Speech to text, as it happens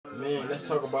let's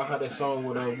talk about how that song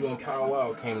with you and Power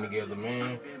Wow came together,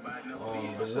 man.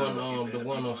 The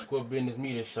one on Square Business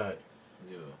Media shot.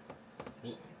 Yeah.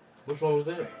 Which one was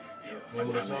that?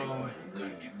 Remember the song?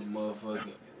 The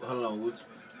motherfucker. Hold on, which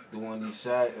the one he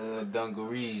shot?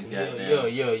 Dungarees. Yeah.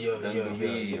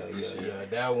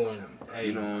 That one. Hey,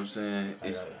 you know what I'm saying?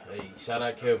 Hey, shout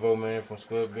out Kevo, man, from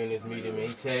Square Business Media, man.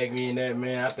 He tagged me in that,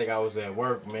 man. I think I was at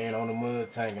work, man, on the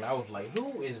mud tank, and I was like,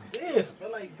 who is this? I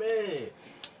feel like, man,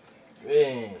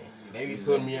 they be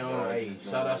putting me on. Hey,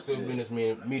 shout out Square Business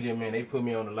Media, man. They put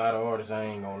me on a lot of artists. I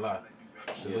ain't gonna lie.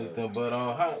 Salute them. But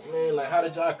how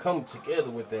did y'all come together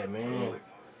with that, man?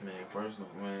 Man, first of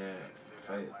all, man,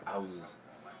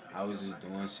 I was just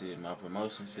doing shit, my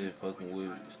promotion shit, fucking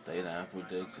with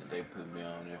Staydownproduction. They put me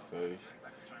on there first,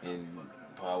 and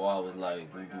Paul was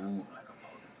like, woo.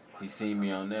 He seen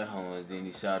me on that home, and then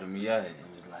he shouted me out and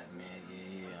was like, man,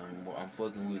 yeah, I'm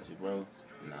fucking with you, bro.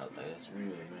 And I was like, that's real,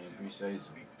 man, appreciate you.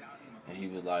 And he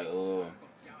was like,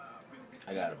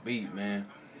 I got a beat, man,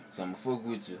 so I'ma fuck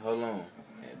with you. Hold on.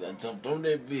 And I jumped on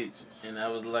that bitch, and I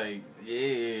was like,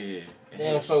 yeah.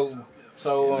 Damn, so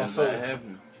that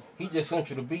happened. He just sent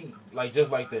you the beat,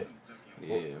 just like that.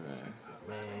 Yeah, man.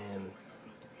 Man,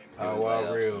 Power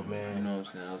Wow real, man. You know what I'm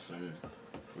saying? I was some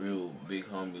real big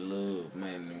homie love,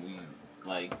 man. And we,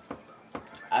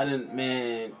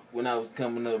 when I was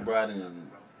coming up, bro,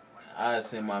 I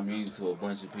sent my music to a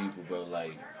bunch of people, bro.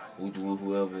 Like,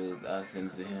 whoever, I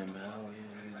sent it to him, man. Oh,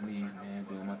 yeah, it's me, man,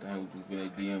 doing my thing. They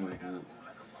DM me,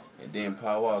 and then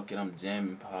Power Wow, I'm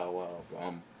jamming Power Wow,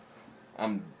 bro.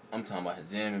 I'm talking about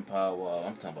jamming Power Wow.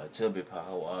 I'm talking about chubby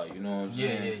Power Wow. You know what I'm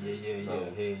saying?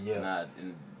 Yeah.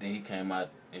 And then he came out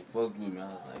and fucked with me. I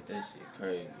was like, that shit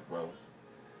crazy, bro.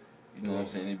 You know what I'm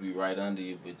saying? It be right under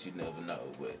you, but you never know.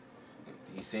 But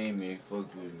he seen me and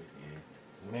fucked with me. Yeah.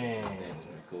 Man,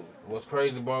 cool. What's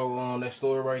crazy about that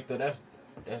story right there? That's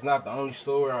not the only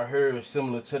story I heard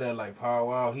similar to that. Like Power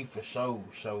Wow, he for sure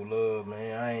show love,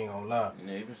 man. I ain't gonna lie.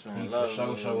 Yeah, he for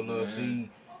sure show love. See.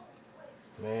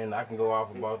 Man, I can go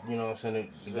off about, you know what I'm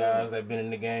saying, the guys that been in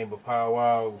the game, but Power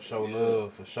Wow show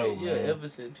love for sure, man. Yeah, ever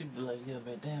since people like, yeah,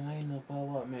 man, damn, I ain't know Power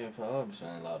Wow, man. Power Wow be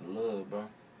showing a lot of love, bro.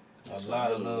 A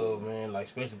lot of love, man,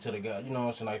 especially to the guys, you know what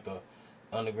I'm saying, like the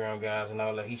underground guys and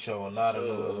all that. He show a lot of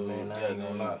love, man. I ain't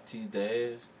gonna lie.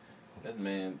 T-Dash, that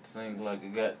man sing like a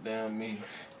goddamn me.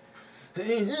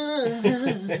 Hey, say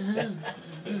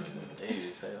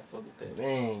I fuck with that.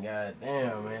 Man,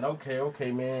 goddamn, man.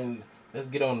 Okay, man. Let's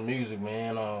get on the music,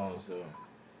 man.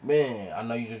 Man, I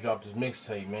know you just dropped this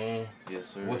mixtape, man. Yes,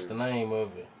 sir. What's the name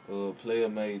of it?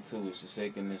 PlayaMadeRo. It's the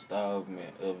second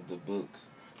installment of the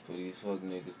books for these fuck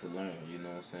niggas to learn. You know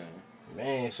what I'm saying?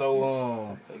 Man,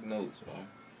 so take notes, bro.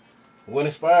 What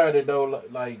inspired it though?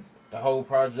 Like the whole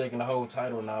project and the whole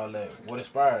title and all that. What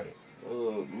inspired it?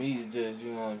 Me just,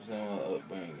 you know what I'm saying, my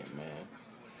upbringing, man.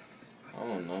 I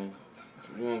don't know.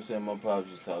 You know what I'm saying? My pops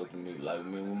just talked to me like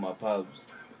me when my pops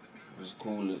was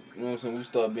cool. You know what I'm saying? We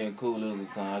start being cool as the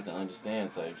time I can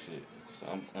understand type shit. So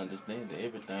I'm understanding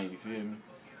everything, you feel me?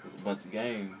 There's a bunch of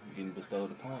game getting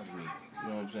bestowed upon me. You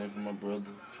know what I'm saying? From my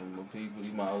brother, from my people,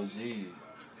 these my OGs.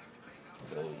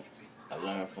 So I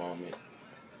learned from it.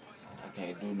 I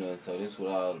can't do nothing. So this is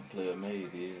what all the player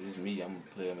made is. It's me, I'm a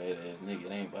player made ass nigga.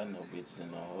 It ain't about no bitches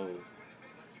and no hoes.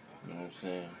 You know what I'm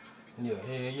saying?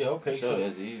 Yeah, okay. So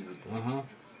that's easy.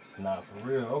 Nah, for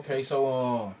real. Okay,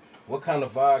 so what kind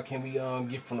of vibe can we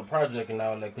get from the project and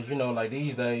all that? Cause you know, like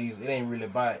these days, it ain't really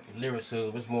about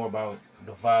lyricism. It's more about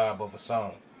the vibe of a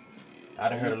song. I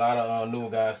done heard a lot of new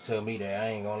guys tell me that. I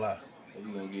ain't gonna lie.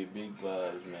 You gonna get big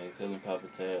vibes, man. Tell him Papa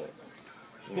Tab.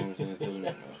 You know what I'm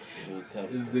saying? Tell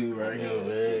him this dude right here,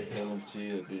 man. Tell him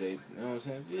chill. Do they? You know what I'm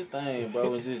saying? Do your thing,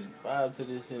 bro. And just vibe to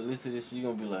this shit. Listen to this shit. You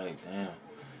gonna be like, damn.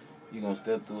 You gonna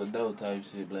step through a door type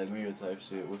shit, Black Mirror type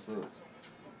shit. What's up?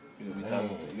 You gonna be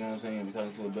talking, you know what I'm saying? You gonna be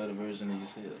talking to a better version of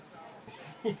yourself.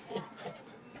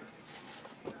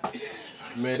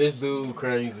 Man, this dude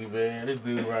crazy, man. This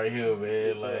dude right here,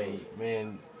 man. Like,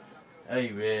 man.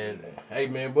 Hey,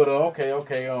 man. But okay.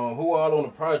 Who all on the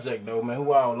project though, man?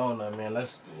 Who all on there, man?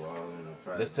 Let's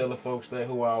tell the folks that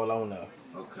who all on there.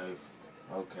 Okay.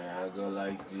 I go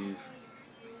like this.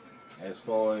 As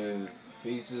far as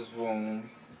features from,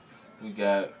 we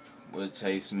got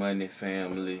Chase Money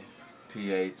family.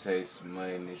 PA Chase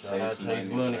Money. Shout out Chase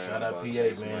Money. Shout out PA,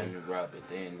 Chase man. Money, Robert,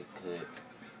 they in the cut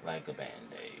like a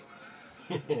Band-Aid.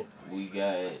 We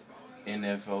got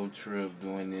NFO Trip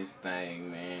doing this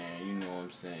thing, man. You know what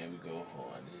I'm saying? We go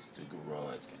hard. This the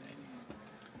garage gang.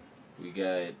 We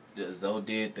got Zoe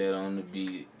did that on the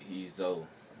beat. He's Zoe.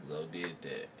 Zoe did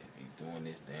that. He doing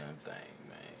this damn thing,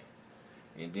 man.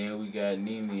 And then we got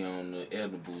Nene on the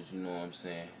edibles, you know what I'm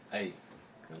saying? Hey,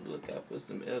 look out for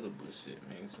some edible shit,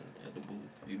 man. Some edible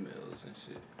females and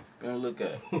shit. Gonna look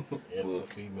out. Edible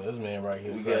female. This man right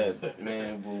here. We got,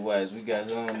 man, but watch, we got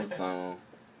her on the song.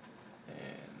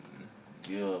 And,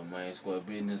 yeah, man, Square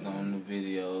Business on the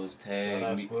videos. Tag Shout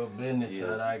out me. Square Business. Yeah.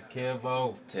 Shout out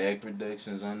Kevo. Tag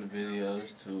Productions on the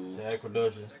videos, too. Tag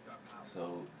Production.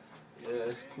 So, yeah,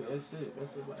 that's cool. That's it.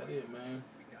 That's about it, man.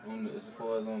 As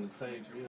far as on the tape, yeah.